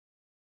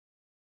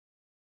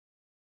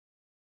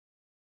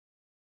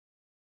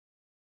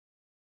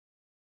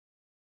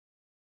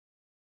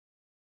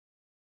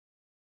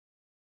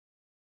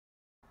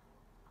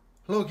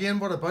Hello again,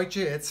 what about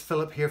you? It's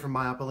Philip here from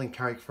my Apple in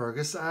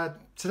Carrickfergus.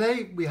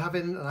 Today we have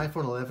in an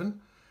iPhone 11.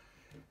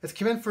 It's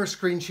come in for a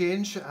screen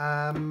change.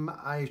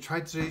 I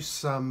tried to do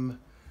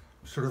some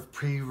sort of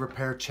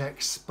pre-repair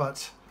checks,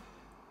 but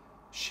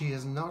she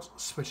is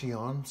not switching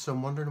on. So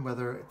I'm wondering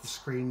whether the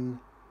screen,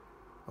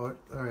 oh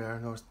there we are,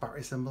 no, it's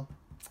battery symbol.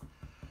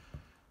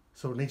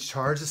 So it needs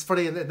charge. It's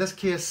funny, in this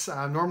case,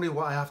 normally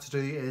what I have to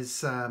do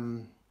is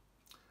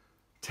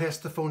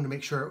test the phone to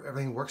make sure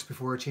everything works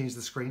before I change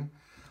the screen.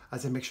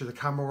 As in make sure the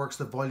camera works,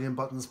 the volume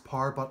buttons,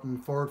 power button,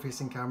 forward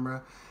facing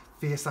camera,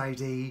 Face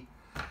ID,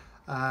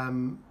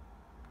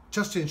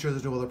 just to ensure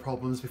there's no other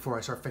problems before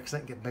I start fixing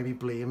it and get maybe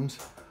blamed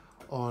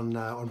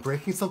on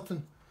breaking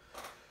something.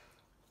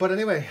 But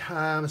anyway,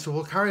 so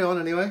we'll carry on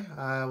anyway.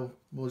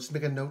 We'll just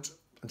make a note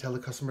and tell the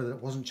customer that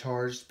it wasn't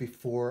charged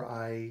before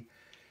I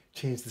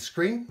changed the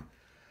screen.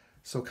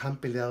 So can't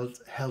be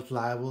held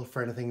liable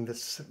for anything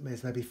that's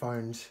maybe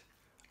found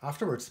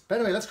afterwards. But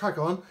anyway, let's crack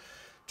on.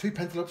 2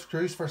 pentaloop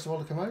screws first of all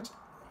to come out.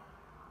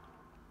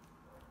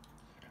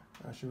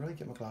 I should really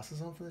get my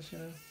glasses on for this, you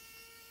know.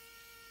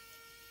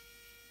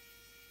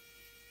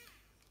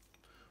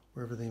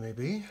 Wherever they may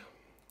be.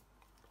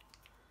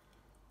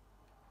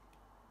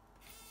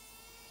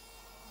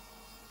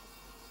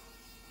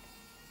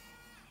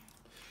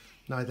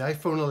 Now the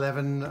iPhone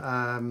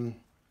 11,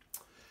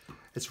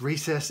 it's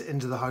recessed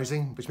into the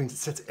housing, which means it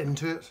sits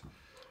into it.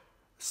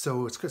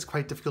 So it's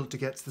quite difficult to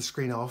get the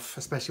screen off,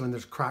 especially when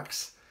there's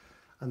cracks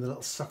and the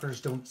little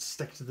suckers don't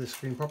stick to the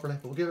screen properly.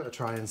 But we'll give it a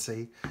try and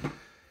see.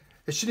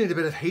 It should need a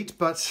bit of heat,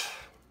 but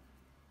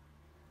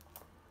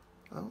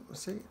oh,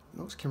 let's see.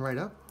 No, it's came right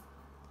up.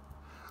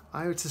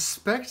 I would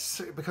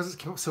suspect, because it's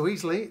came up so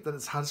easily, that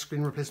it's had a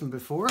screen replacement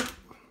before.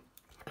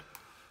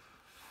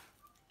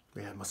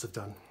 Yeah, it must have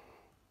done.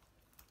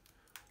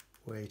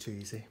 Way too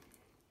easy.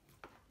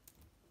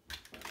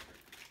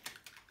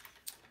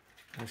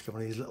 I just got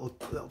one of these little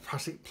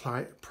plastic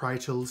pry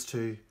tools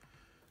to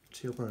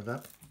open it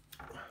up.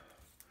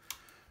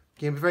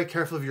 Again, be very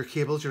careful of your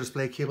cables, your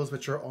display cables,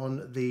 which are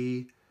on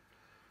the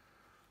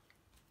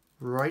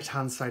right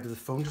hand side of the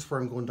phone, just where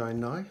I'm going down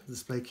now. The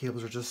display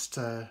cables are just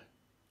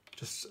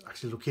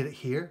actually located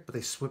here, but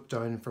they swoop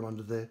down from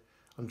under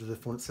the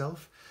phone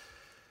itself.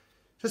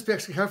 Just be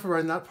extra careful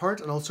around that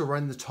part, and also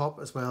around the top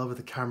as well with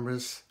the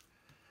cameras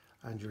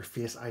and your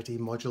Face ID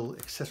module,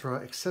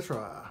 etc.,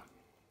 etc.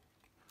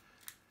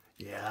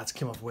 Yeah, that's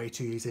came off way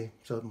too easy,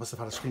 so it must have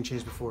had a screen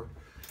change before.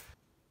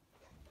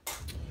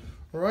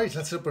 Alright,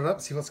 let's open it up,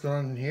 see what's going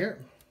on in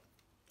here.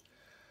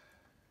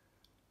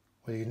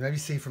 Well, you can maybe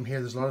see from here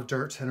there's a lot of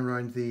dirt in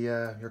around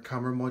the your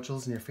camera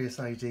modules and your Face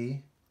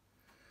ID.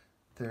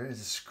 There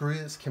is a screw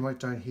that's came out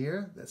down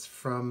here. That's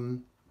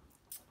from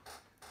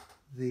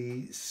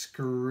the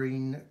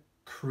screen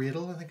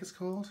cradle, I think it's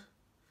called.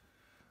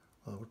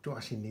 Well, we don't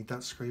actually need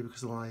that screw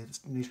because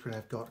the new screen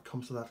I've got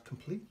comes with that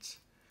complete.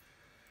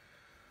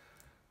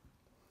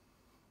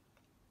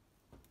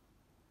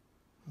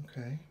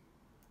 Okay.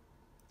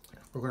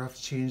 We're going to have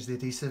to change the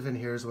adhesive in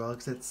here as well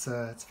because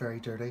it's very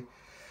dirty.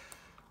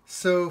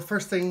 So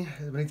first thing,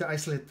 we need to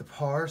isolate the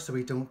power so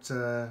we don't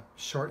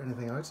short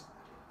anything out.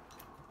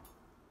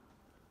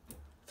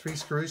 3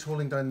 screws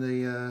holding down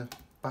the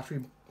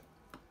battery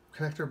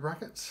connector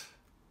bracket,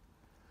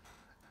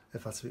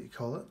 if that's what you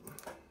call it.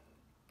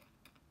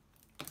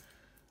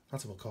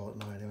 That's what we'll call it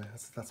now anyway.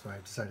 That's what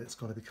I've decided it's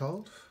going to be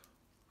called.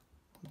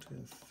 1, 2,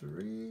 and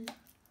 3.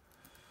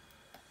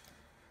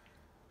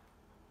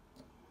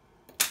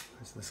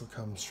 So this will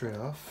come straight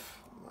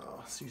off. Oh,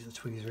 let's use the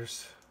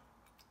tweezers.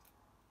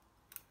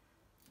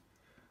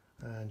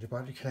 And your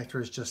battery connector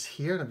is just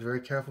here. And be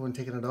very careful when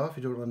taking it off.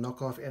 You don't want to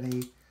knock off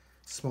any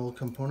small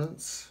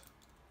components.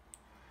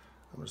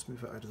 I'll just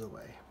move it out of the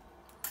way.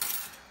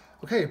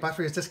 Okay, your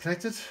battery is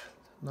disconnected.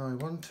 Now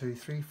 1, 2,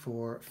 3,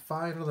 4,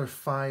 5. Another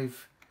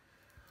 5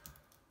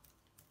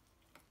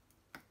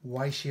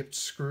 Y-shaped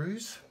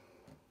screws.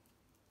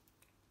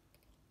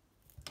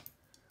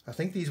 I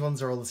think these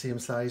ones are all the same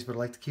size, but I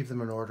like to keep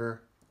them in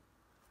order,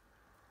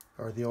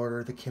 or the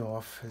order they came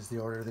off is the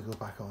order they go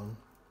back on.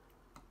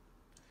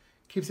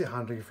 Keeps it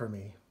handy for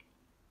me.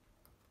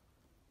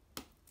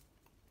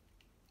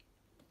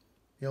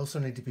 You also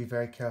need to be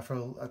very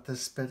careful at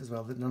this bit as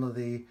well, that none of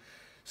the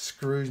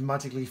screws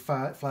magically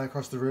fly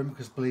across the room,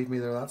 because believe me,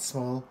 they're that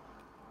small.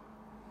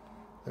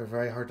 They're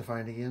very hard to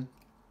find again.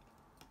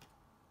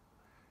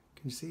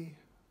 Can you see?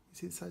 You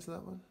see the size of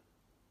that one?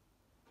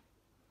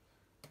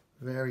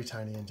 Very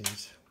tiny indeed.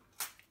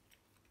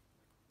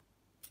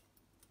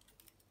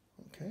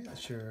 Okay,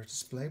 that's your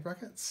display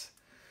brackets.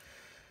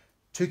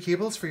 2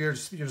 cables for your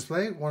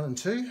display, 1 and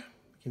 2. You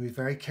can be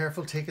very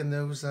careful taking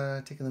those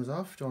off.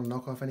 Don't want to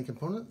knock off any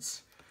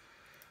components.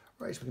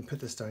 Right, so we can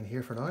put this down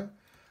here for now.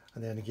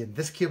 And then again,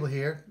 this cable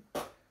here,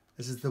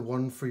 this is the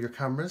one for your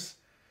cameras.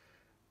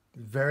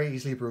 Very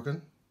easily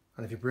broken.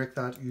 And if you break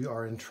that, you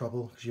are in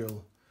trouble because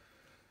you'll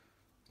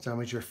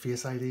damage your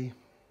Face ID,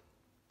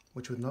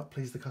 which would not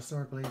please the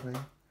customer, believe me.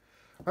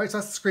 Alright, so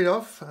that's the screen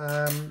off.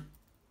 Let's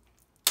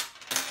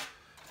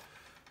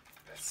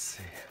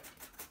see.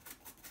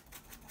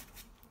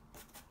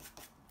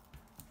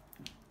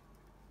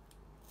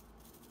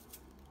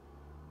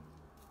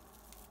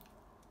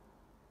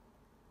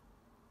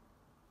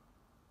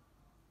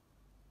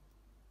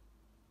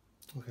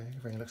 Okay,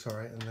 everything looks all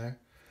right in there.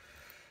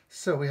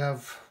 So we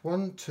have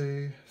 1,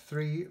 2,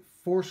 3,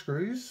 4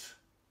 screws,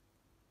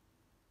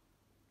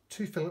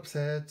 2 Phillips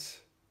heads,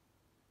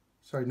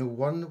 sorry, no,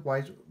 1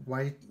 Y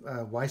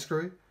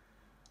screw,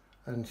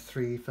 and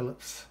 3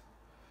 Phillips.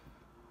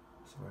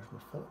 So where's my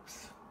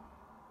Phillips?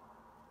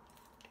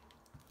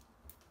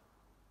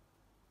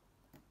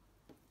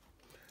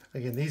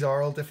 Again, these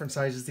are all different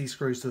sizes, these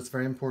screws, so it's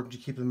very important you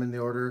keep them in the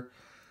order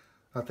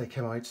that they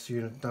come out so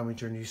you don't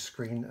damage your new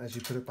screen as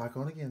you put it back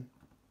on again.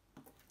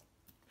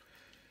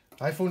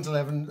 iPhone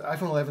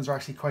 11s are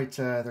actually quite,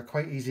 they're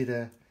quite easy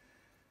to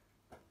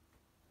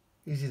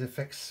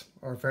fix,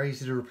 or very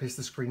easy to replace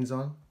the screens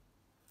on.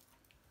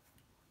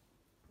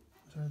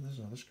 Sorry, there's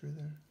another screw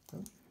there.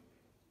 Oh,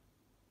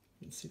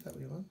 you can see that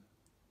wee one.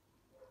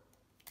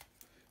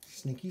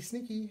 Sneaky,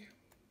 sneaky.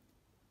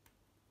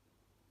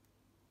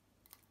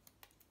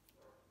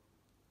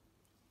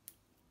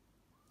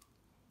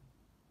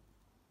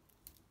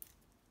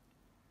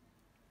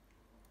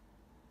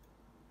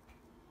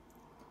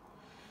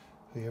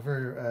 Have you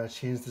ever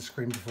changed the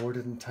screen before,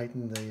 didn't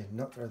tighten the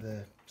nut or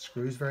the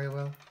screws very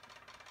well?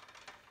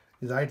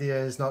 The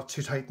idea is not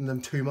to tighten them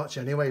too much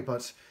anyway,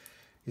 but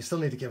you still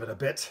need to give it a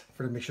bit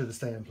to make sure they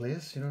stay in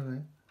place, you know what I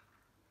mean?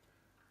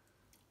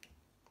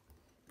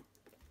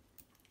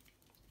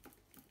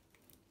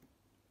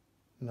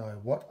 Now,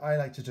 what I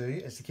like to do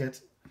is to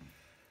get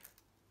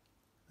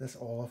this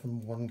all off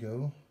in one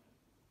go,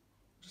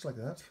 just like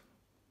that.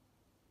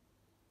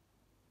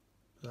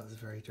 That is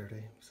very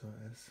dirty, so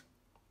it is.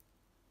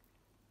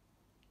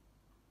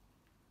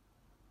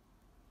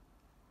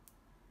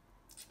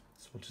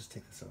 So we'll just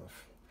take this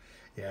off.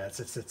 Yeah,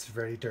 it's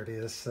very dirty,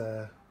 this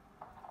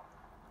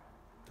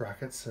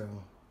bracket, so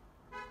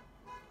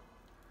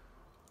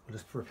we'll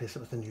just replace it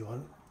with a new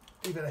one.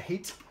 A bit of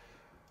heat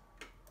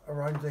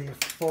around the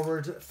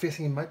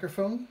forward-facing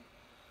microphone,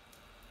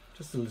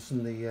 just to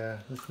loosen the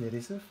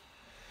adhesive.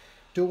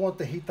 Don't want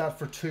to heat that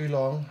for too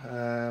long.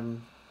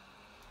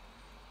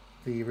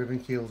 The ribbon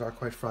keels are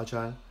quite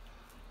fragile.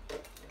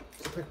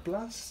 Just a quick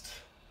blast,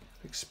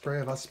 quick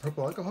spray of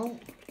isopropyl alcohol,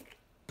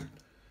 and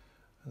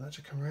that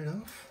should come right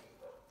off.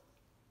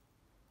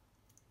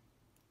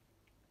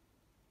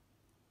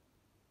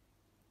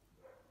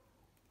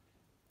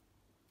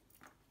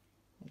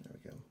 There we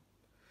go.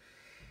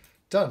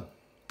 Done.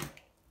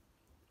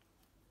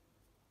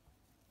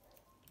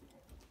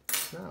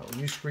 Now,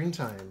 new screen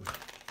time.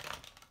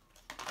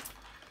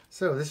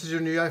 So this is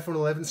your new iPhone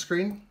 11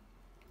 screen.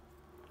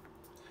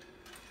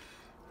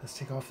 Let's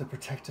take off the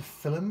protective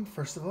film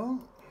first of all.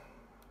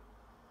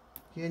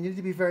 Yeah, you need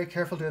to be very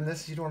careful doing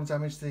this. You don't want to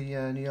damage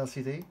the new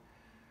LCD.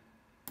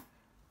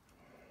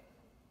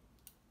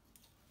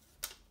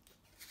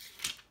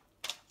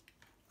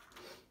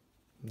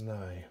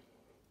 Now,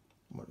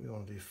 what we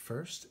want to do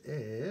first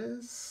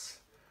is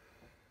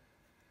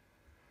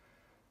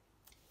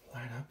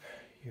line up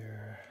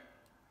your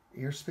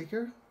ear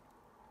speaker.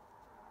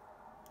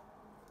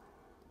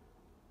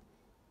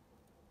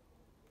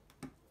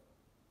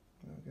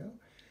 There we go.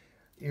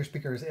 Ear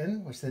speaker is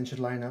in, which then should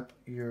line up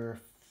your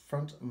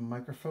front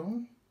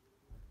microphone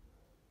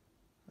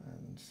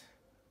and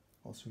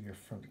also your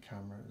front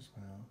camera as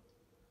well.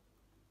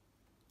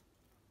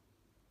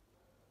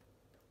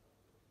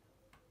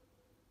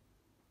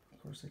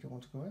 Of course, they don't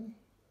want to go in.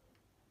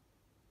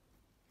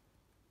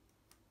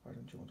 Why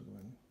don't you want to go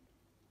in?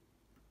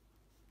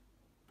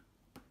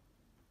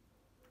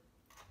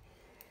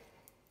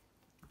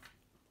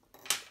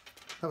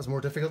 That was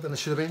more difficult than it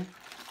should have been.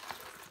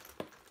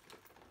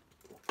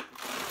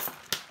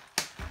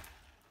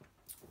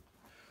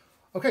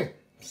 Okay,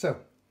 so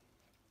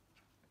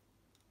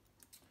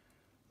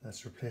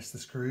let's replace the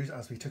screws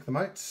as we took them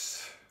out.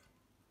 So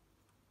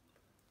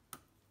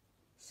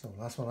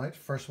last one out,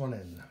 first one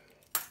in.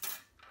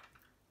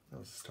 That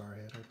was a star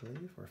head, I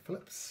believe, or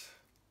Phillips.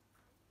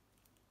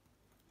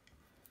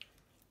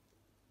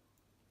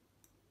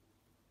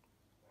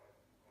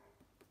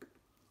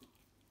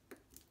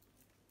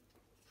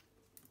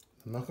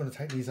 I'm not going to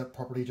tighten these up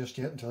properly just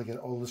yet until I get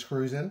all the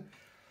screws in.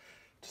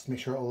 Just make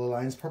sure all the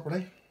lines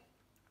properly.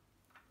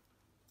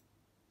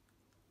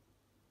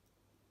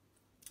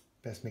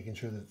 Best making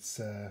sure that it's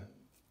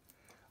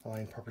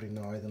aligned properly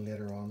now than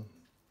later on.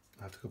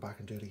 I have to go back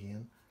and do it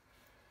again.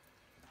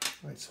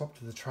 Right, swap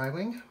to the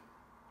tri-wing.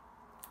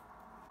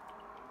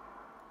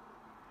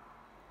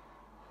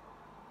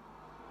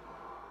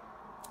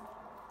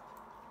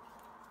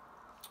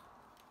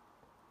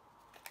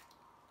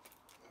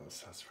 Oh,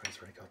 Satisfy's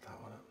already got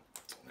that one.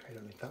 Okay,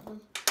 don't need that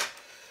one.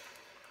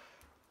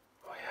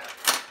 Oh yeah.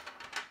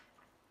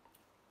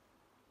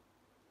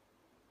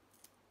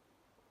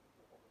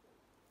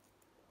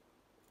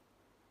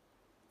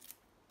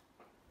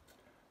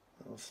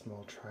 Little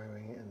small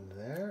tri-wing in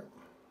there.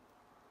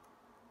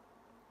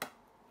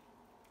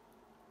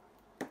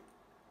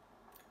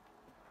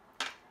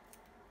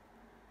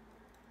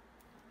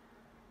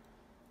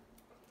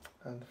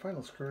 And the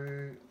final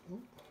screw.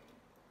 Ooh.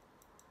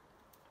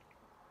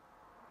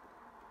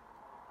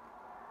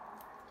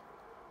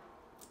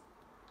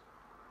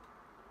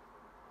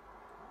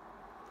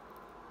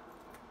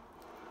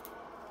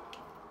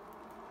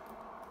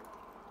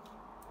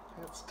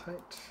 That's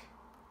tight.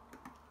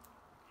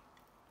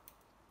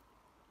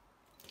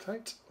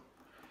 Tight.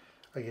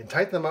 You can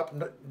tighten them up,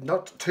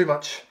 not too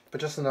much,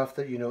 but just enough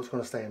that you know it's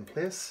going to stay in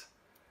place.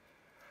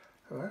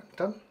 Alright,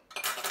 done.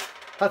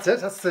 That's it.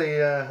 That's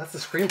the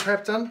screen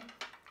prep done.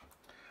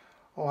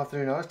 All I have to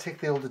do now is take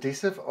the old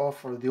adhesive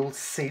off, or the old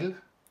seal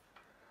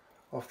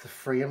off the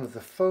frame of the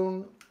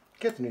phone,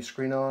 get the new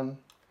screen on,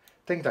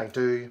 ding dang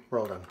do, we're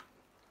all done.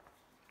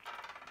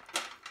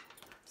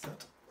 Is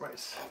that right?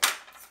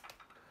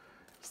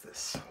 It's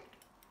this.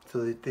 So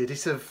the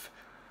adhesive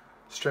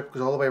strip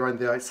goes all the way around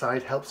the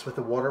outside, helps with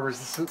the water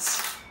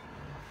resistance.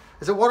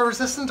 Is it water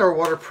resistant or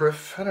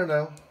waterproof? I don't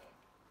know.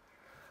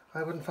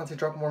 I wouldn't fancy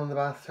dropping one in the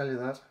bath, tell you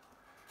that.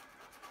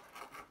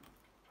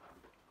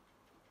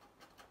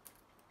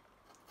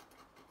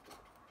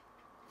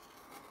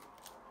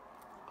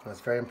 And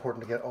it's very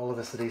important to get all of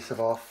this adhesive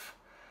off,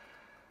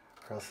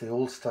 or else the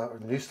old stuff or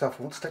the new stuff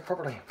won't stick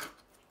properly.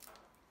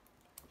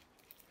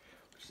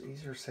 Which is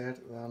easier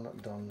said than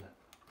done.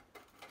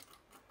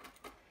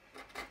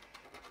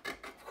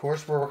 Of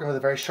course, we're working with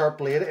a very sharp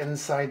blade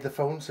inside the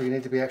phone, so you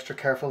need to be extra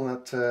careful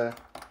not to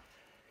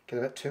get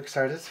a bit too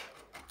excited.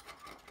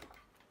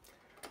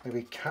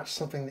 Maybe catch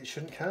something that you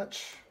shouldn't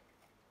catch.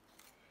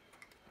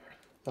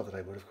 Not that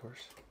I would, of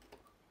course.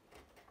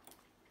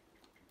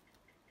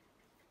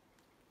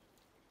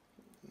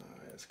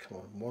 Nice, come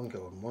on, one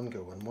go and one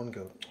go and one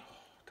go. Oh,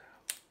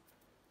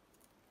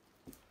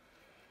 damn.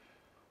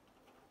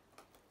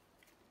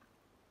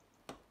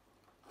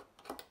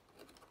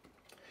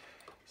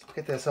 So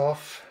get this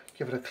off,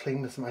 give it a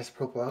clean with some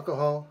isopropyl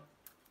alcohol.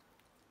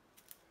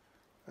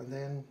 And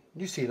then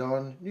new seal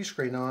on, new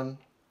screen on,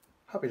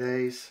 happy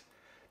days,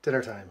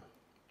 dinner time.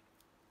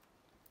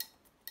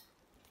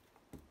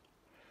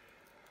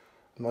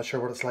 I'm not sure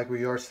what it's like where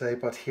you are today,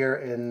 but here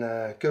in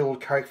good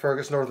old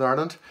Carrickfergus, Northern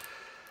Ireland,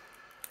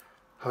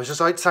 I was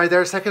just outside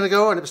there a second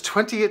ago and it was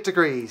 28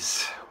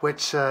 degrees,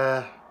 which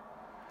for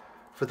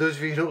those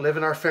of you who don't live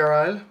in our fair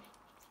isle,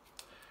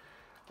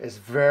 is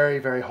very,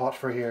 very hot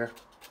for here.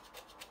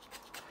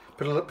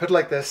 Put it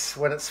like this,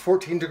 when it's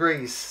 14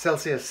 degrees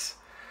Celsius,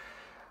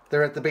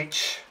 they're at the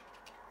beach,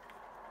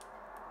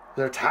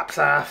 their taps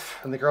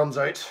off and the guns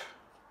out.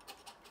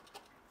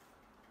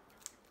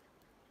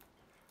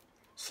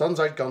 Sun's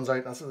out, guns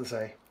out, that's what they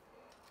say.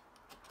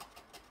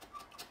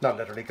 Not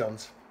literally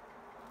guns,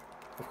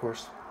 of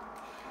course.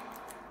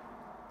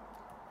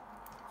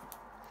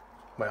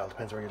 Well,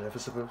 depends where you live, I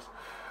suppose.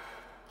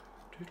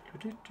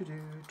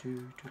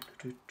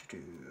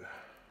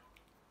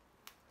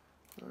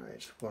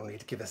 Alright, we'll need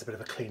to give this a bit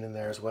of a clean in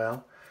there as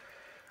well,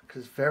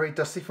 because it's very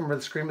dusty from where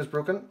the screen was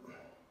broken.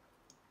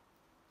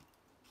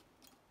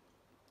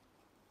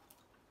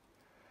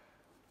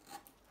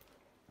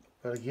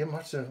 But again,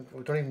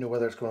 we don't even know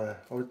whether it's going to...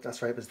 Oh,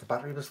 that's right, because the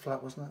battery was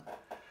flat, wasn't it?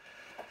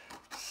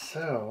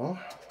 So...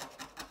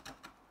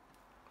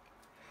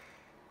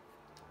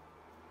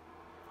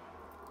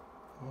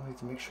 we'll need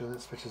to make sure that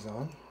it switches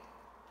on.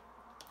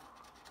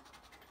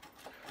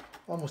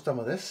 Almost done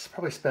with this.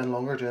 Probably spend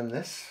longer doing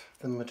this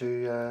than we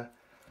do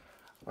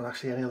on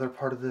actually any other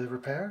part of the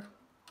repair.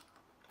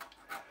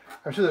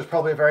 I'm sure there's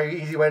probably a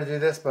very easy way to do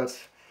this, but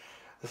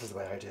this is the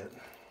way I do it.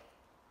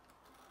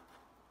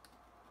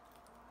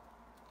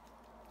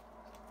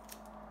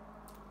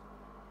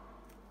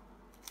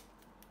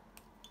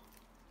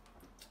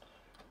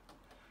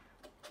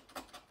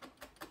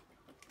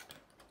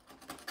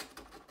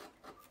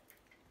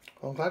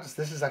 Well, I'm glad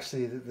this is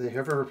actually,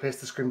 whoever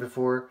replaced the screen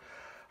before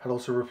had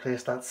also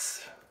replaced that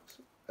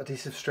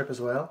adhesive strip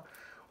as well,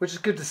 which is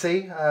good to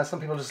see.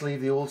 Some people just leave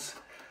the old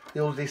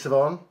adhesive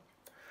on.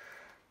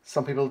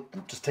 Some people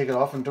just take it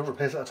off and don't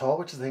replace it at all,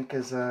 which I think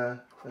is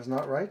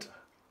not right.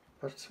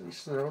 But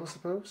each to their own, I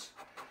suppose.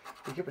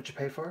 You get what you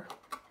pay for.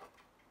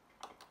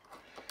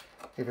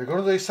 If you're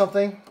going to do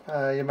something,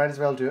 you might as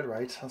well do it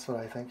right. That's what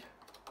I think.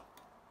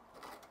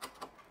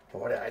 But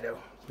what do I know?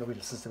 Nobody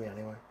listens to me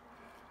anyway.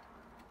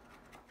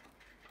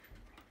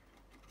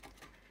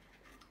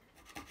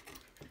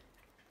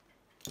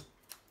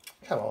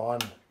 Come on.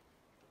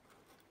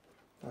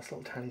 That's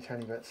little tiny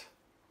bits.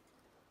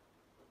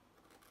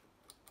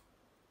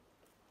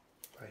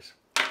 Right.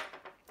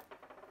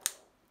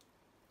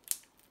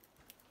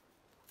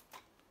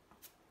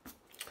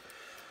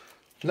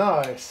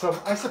 Now, some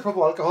isopropyl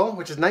alcohol,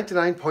 which is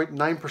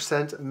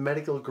 99.9%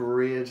 medical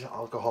grade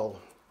alcohol.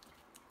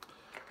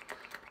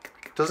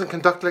 Doesn't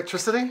conduct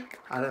electricity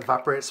and it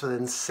evaporates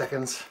within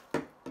seconds.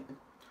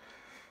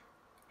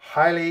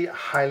 Highly,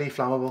 highly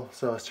flammable,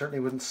 so I certainly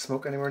wouldn't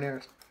smoke anywhere near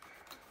it.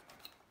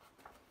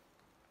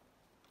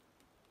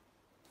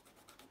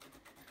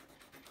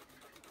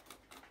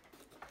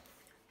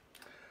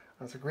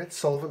 It's a great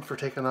solvent for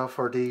taking off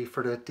or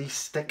to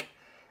de-stick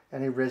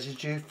any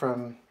residue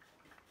from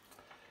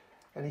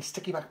any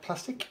sticky back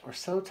plastic or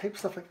sellotape,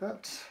 stuff like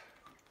that.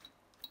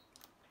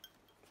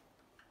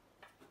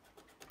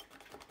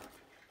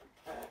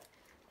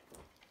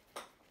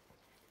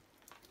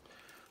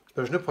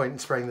 There's no point in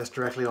spraying this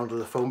directly onto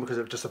the phone because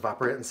it would just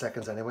evaporate in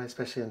seconds anyway,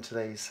 especially in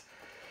today's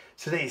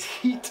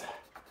heat.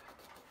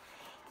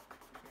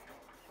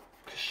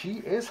 she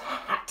is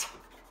hot.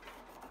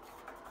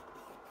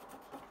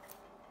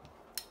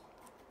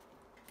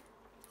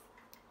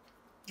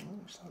 Oh,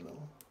 there's that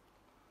little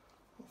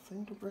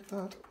thing to break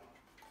that.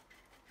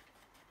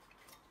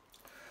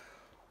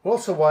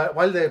 Also,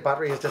 while the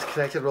battery is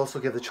disconnected, we'll also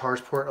give the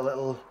charge port a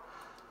little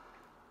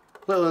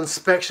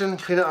inspection,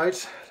 clean it out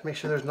to make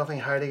sure there's nothing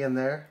hiding in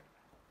there.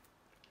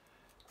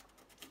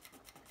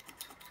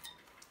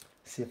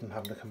 See if I'm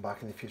having to come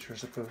back in the future, I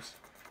suppose.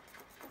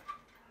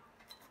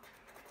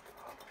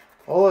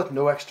 All at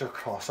no extra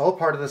cost, all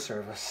part of the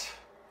service.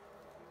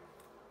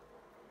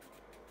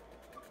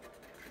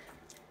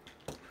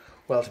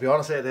 Well, to be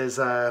honest, it is,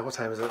 what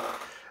time is it?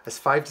 It's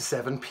 5 to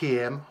 7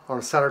 p.m. on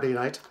a Saturday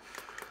night.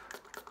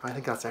 I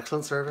think that's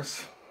excellent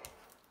service.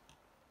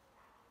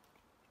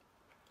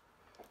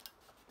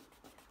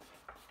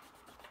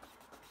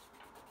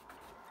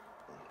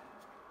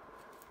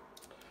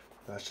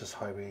 That's just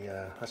how we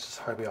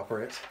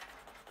operate.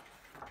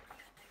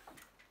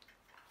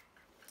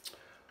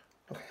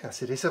 Okay, that's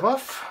the adhesive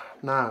off.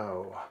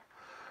 Now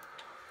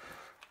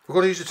we're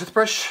going to use a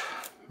toothbrush.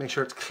 Make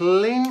sure it's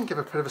clean. Give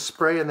a bit of a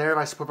spray in there of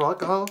isopropyl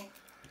alcohol,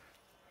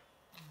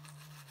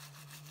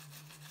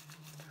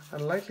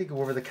 and lightly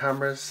go over the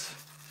cameras,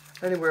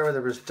 anywhere where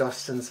there was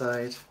dust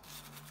inside.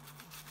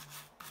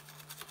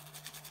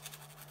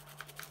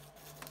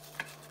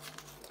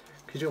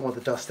 Because you don't want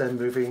the dust then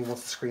moving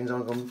once the screen's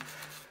on, going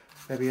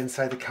maybe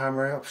inside the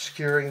camera,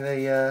 obscuring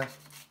the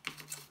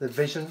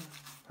vision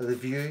or the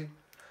view.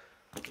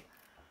 Okay.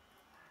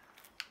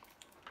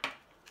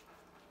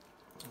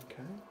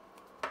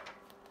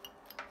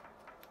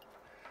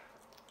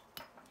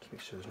 Just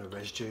make sure there's no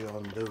residue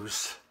on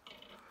those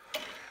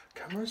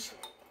cameras.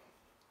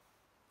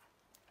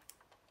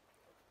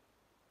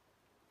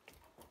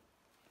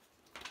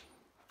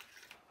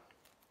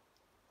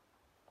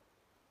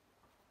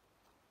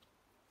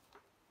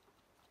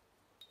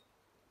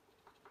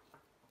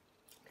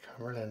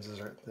 Camera lenses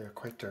they're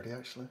quite dirty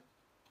actually.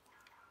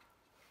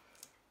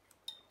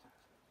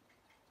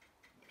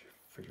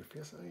 For your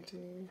face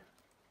ID.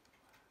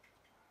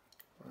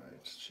 Right,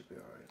 should be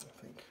alright,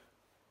 I think.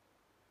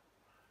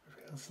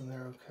 Everything else in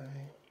there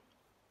okay.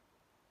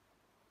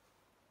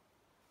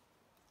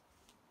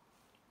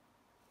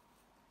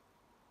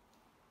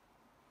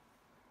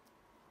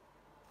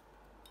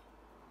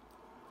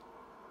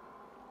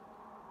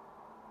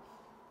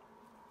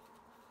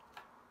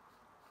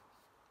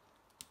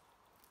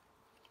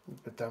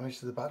 A bit damage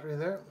to the battery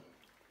there,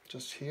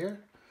 just here.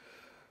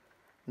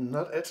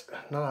 Not it,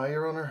 not I,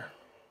 Your Honour.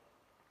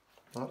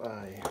 Not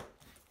I.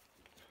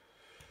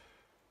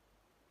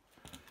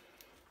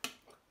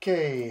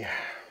 Okay,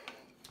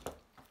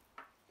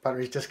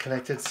 battery's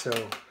disconnected, so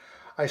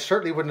I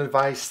certainly wouldn't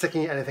advise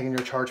sticking anything in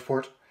your charge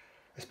port,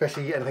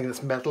 especially anything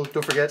that's metal.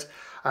 Don't forget,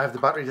 I have the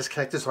battery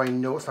disconnected, so I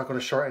know it's not going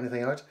to short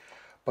anything out,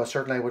 but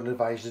certainly I wouldn't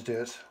advise you to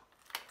do it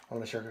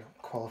unless you're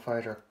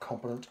qualified or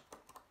competent,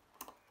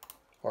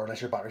 or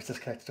unless your battery's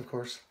disconnected, of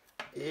course.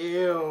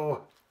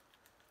 Ew!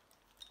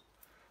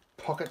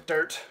 Pocket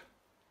dirt.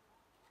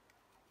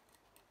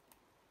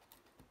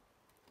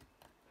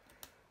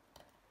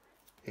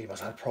 You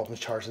must have had problems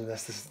charging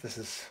this. This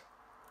is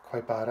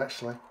quite bad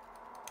actually.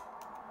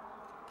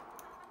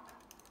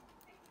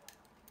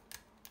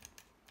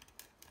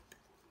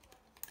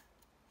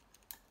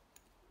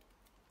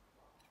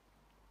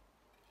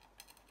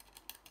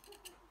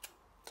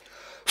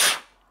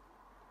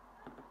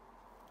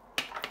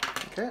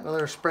 Okay,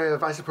 another spray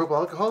of isopropyl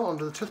alcohol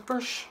onto the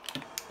toothbrush.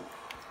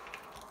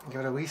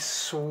 Give it a wee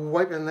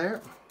swipe in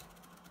there.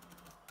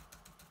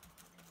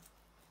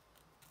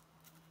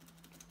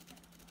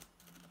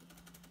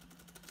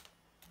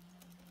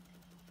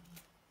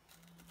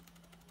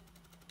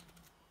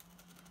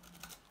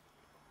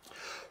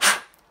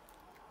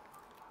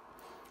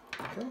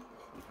 Okay,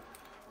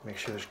 make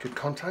sure there's good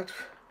contact.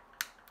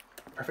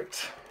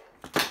 Perfect.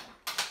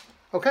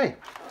 Okay,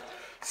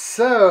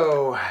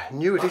 so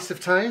new adhesive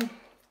time.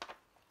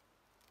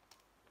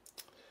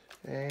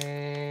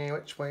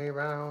 Which way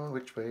round,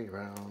 which way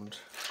round.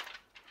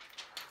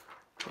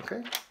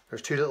 Okay,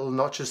 there's two little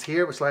notches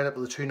here which line up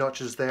with the two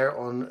notches there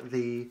on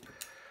the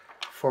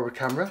forward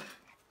camera.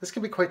 This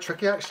can be quite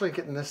tricky actually,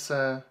 getting this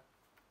on.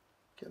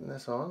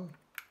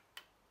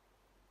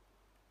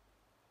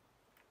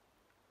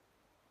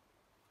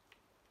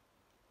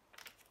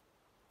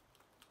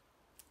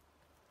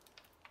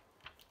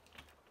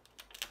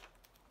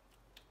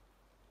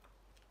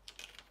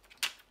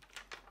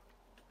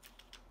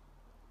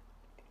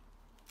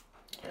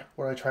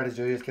 What I try to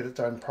do is get it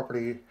down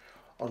properly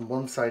on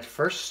one side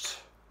first,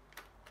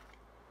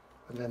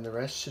 and then the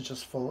rest should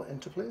just fall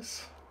into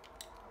place.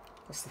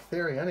 That's the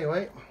theory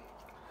anyway.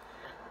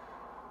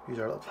 Use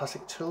our little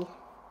plastic tool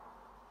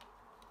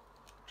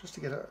just to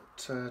get it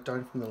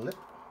down from the lip.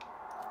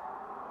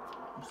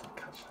 Just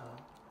catch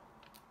that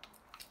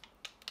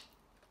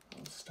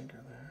little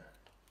stinker there.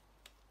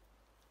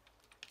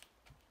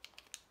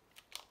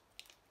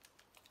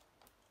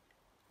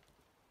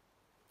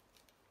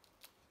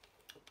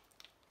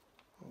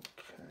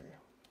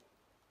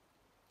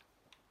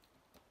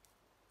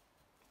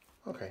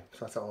 Okay, so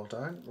that's it all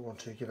down. We want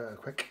to give it a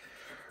quick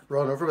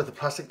run over with the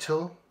plastic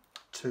tool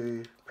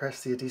to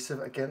press the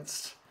adhesive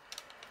against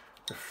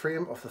the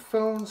frame of the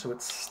phone so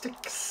it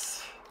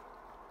sticks.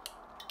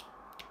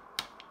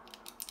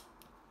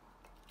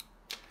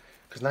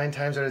 Because 9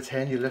 times out of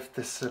 10 you lift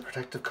this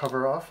protective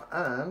cover off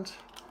and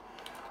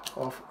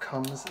off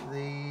comes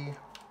the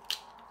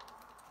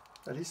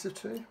adhesive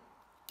too.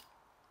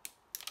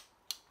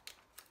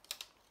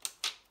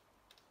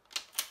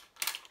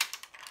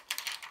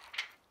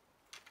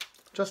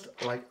 Just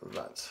like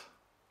that.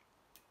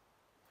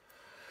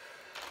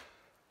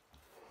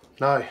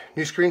 Now,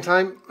 new screen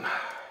time.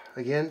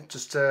 Again,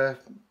 just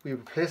we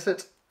replace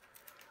it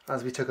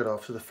as we took it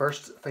off. So the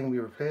first thing we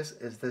replace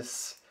is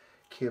this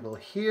cable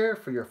here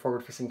for your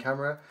forward-facing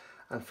camera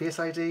and Face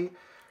ID.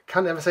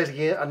 Can't emphasize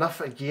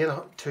enough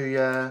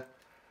to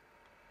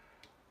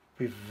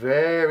be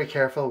very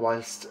careful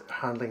whilst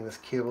handling this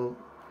cable.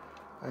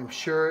 I'm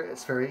sure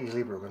it's very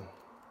easily broken.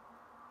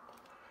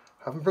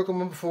 Haven't broken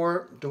one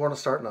before, don't want to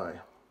start now.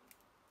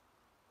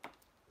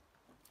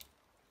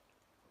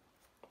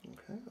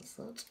 Okay, that's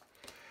that.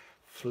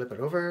 Flip it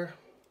over.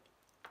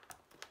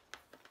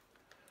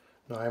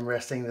 Now I'm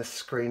resting this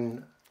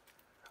screen.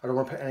 I don't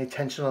want to put any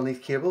tension on these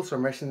cables, so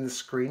I'm resting the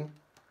screen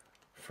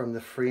from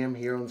the frame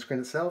here on the screen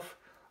itself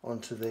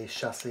onto the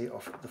chassis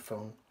of the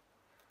phone.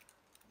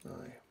 Now,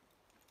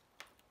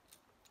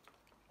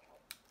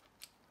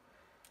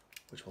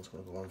 which one's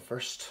going to go on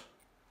first?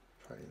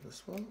 Try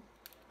this one.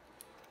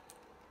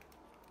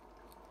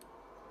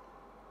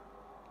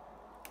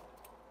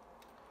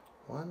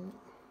 One,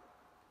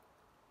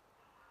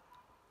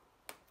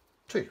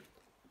 two.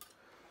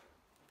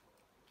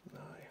 Now,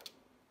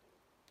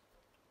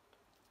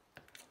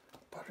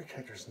 battery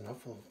connector's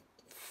novel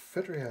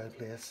fittery out of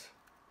place.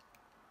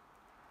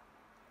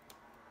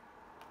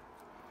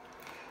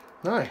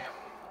 Now,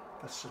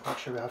 let's just make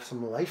sure we have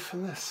some life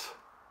in this.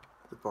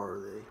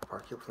 Borrow the power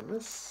cable from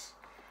this.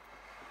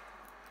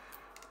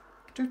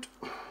 Doot.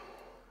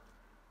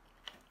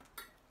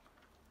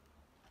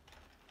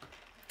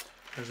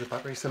 There's the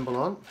battery symbol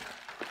on.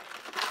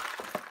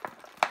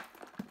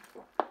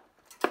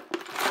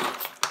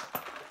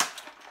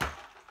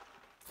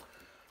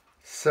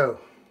 So,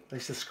 at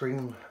least the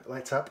screen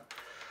lights up.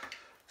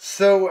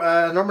 So,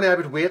 normally I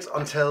would wait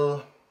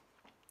until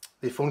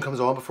the phone comes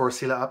on before I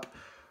seal it up,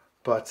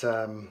 but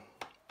I'm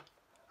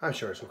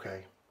sure it's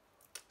okay.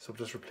 So we'll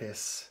just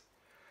replace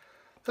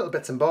little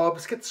bits and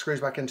bobs, get the screws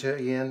back into it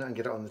again and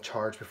get it on the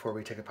charge before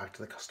we take it back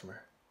to the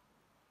customer.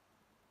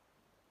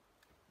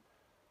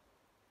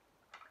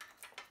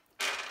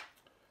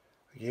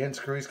 Again,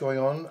 screws going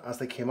on as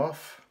they came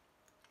off.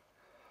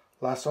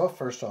 Last off,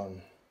 first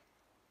on.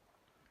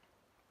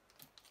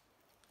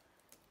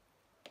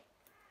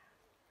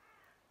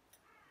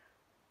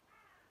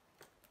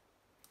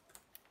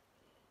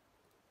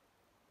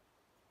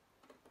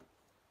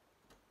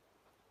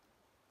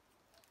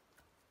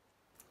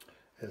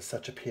 It's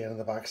such a pain in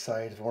the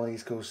backside if one of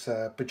these goes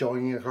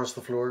bejoining across the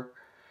floor,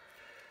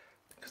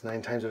 because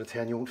 9 times out of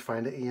 10 you won't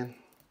find it again.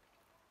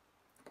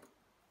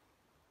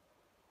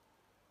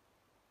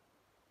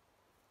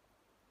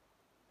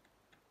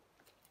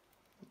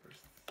 Number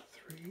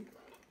 3.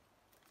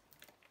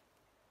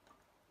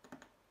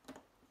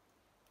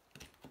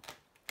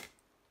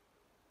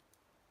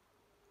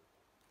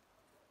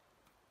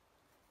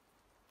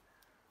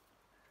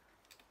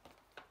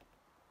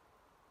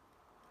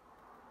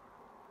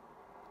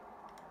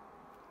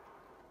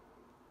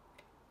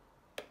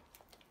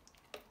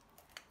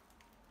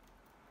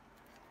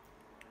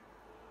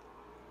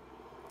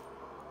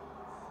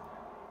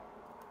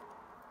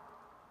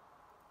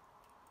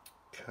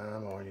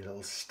 Come on, you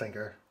little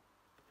stinker.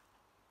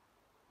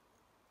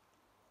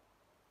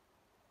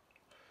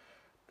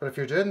 But if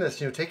you're doing this,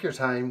 take your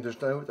time. There's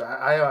no,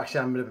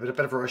 I'm in a bit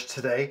of a rush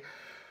today.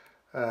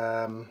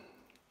 Not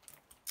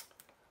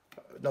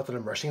that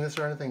I'm rushing this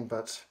or anything,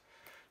 but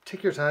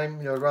take your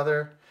time. You'd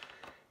rather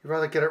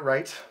get it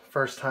right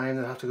first time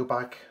than have to go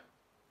back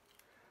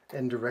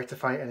and to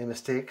rectify any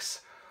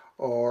mistakes,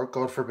 or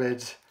God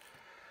forbid,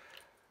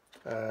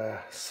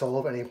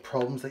 solve any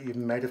problems that you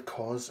might have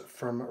caused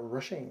from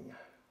rushing.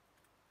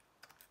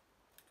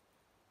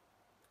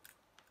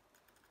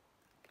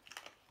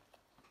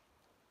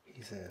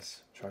 He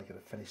says, try to get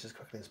it finished as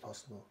quickly as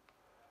possible.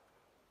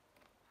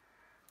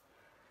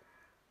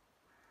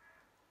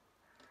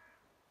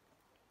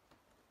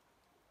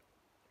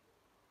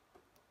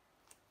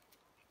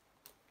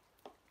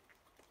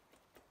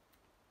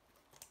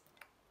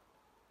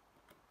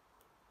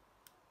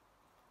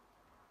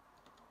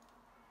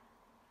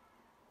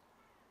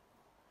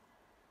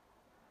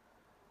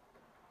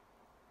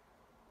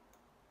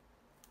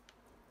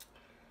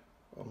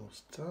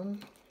 Almost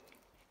done.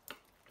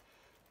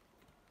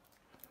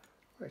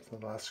 Right,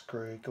 the last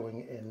screw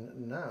going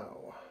in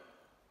now.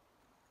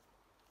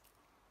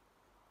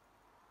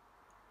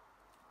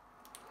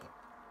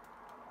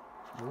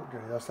 Oh,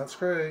 nearly lost that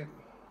screw.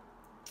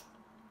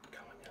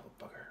 Come on, you little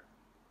bugger.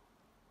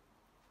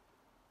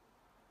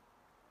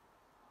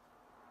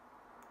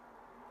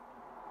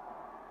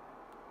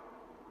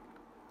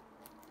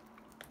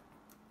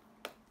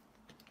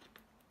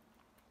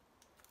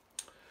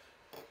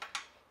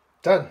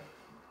 Done.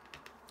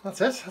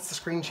 That's it. That's the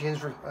screen change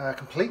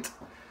complete.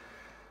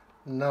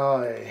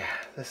 Now,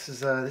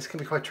 this can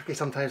be quite tricky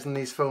sometimes on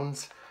these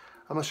phones.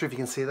 I'm not sure if you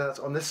can see that.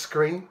 On this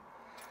screen,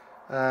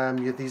 you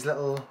have these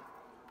little,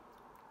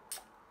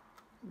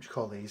 what do you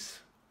call these?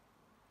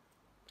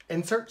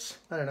 Inserts?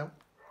 I don't know.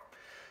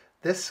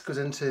 This goes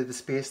into the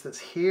space that's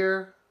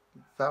here.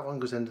 That one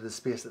goes into the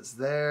space that's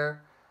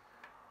there.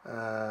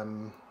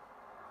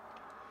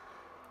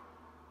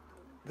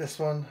 This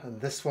one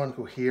and this one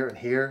go here and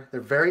here.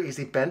 They're very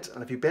easily bent,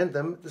 and if you bend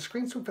them, the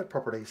screens don't fit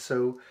properly.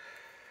 So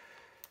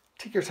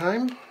take your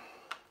time.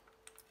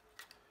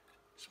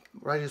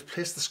 What I do is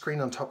place the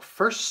screen on top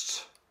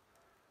first.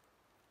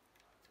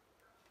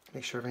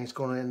 Make sure everything's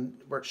going in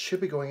where it should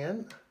be going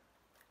in.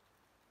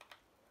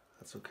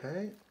 That's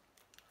okay.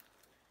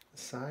 The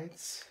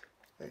sides,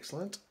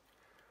 excellent.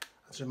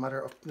 It's a matter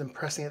of them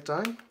pressing it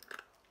down.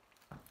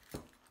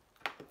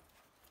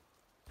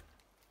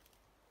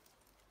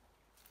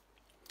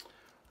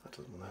 That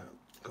doesn't want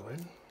to go in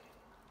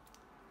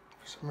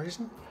for some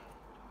reason.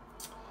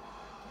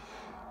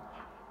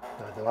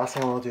 Now the last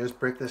thing I want to do is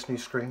break this new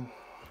screen.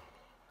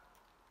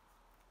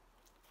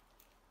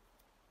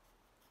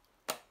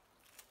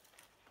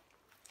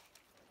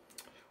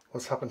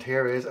 What's happened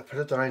here is I put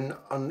it down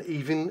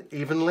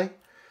evenly.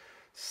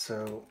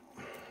 So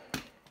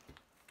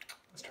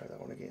let's try that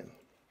one again.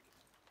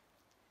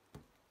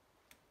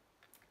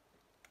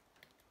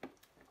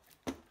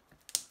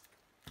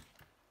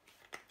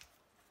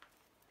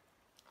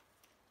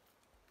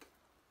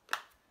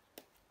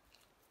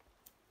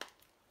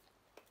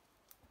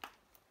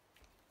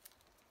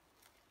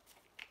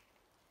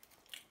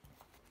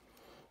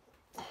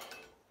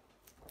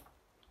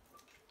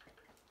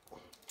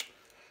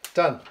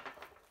 Done.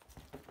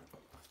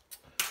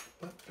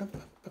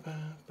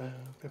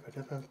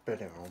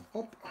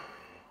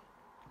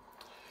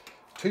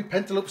 Two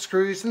pentaloop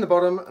screws in the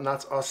bottom, and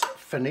that's us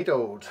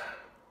finitoed.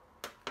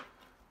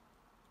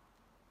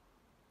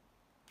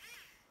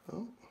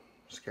 Oh,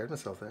 scared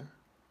myself there.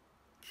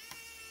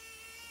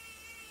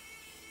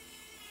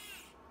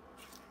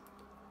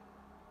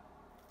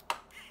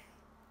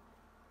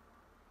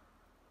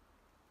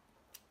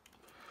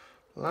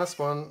 Last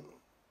one.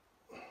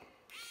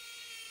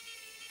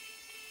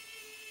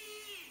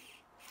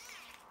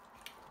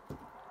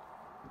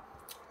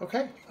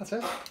 Okay, that's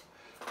it.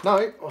 Now,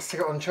 I'll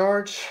stick it on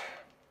charge.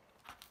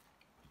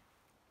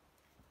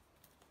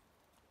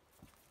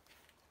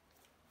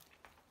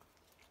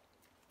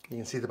 You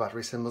can see the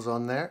battery symbols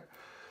on there.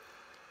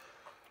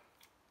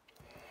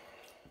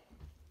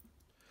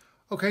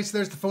 Okay, so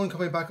there's the phone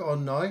coming back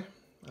on now.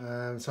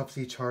 It's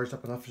obviously charged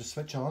up enough to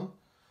switch on.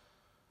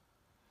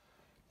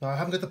 Now, I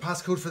haven't got the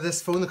passcode for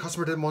this phone. The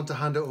customer didn't want to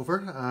hand it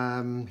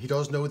over. He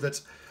does know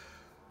that,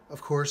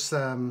 of course,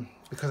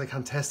 because I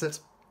can't test it,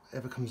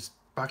 if it comes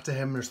back to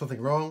him and there's something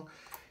wrong,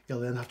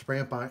 he'll then have to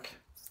bring it back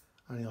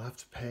and he'll have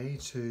to pay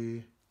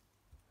to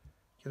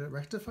get it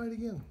rectified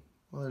again.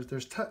 Well,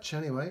 there's touch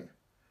anyway.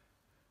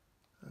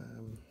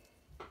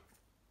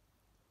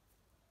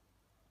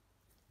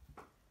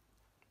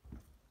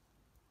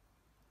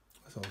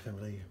 That's all I can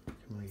really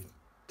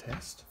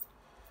test.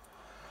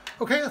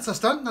 Okay, that's us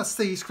done. That's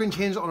the screen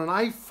change on an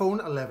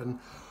iPhone 11.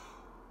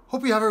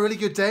 Hope you have a really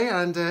good day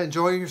and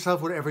enjoy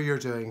yourself whatever you're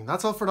doing.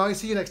 That's all for now.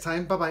 See you next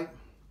time. Bye bye.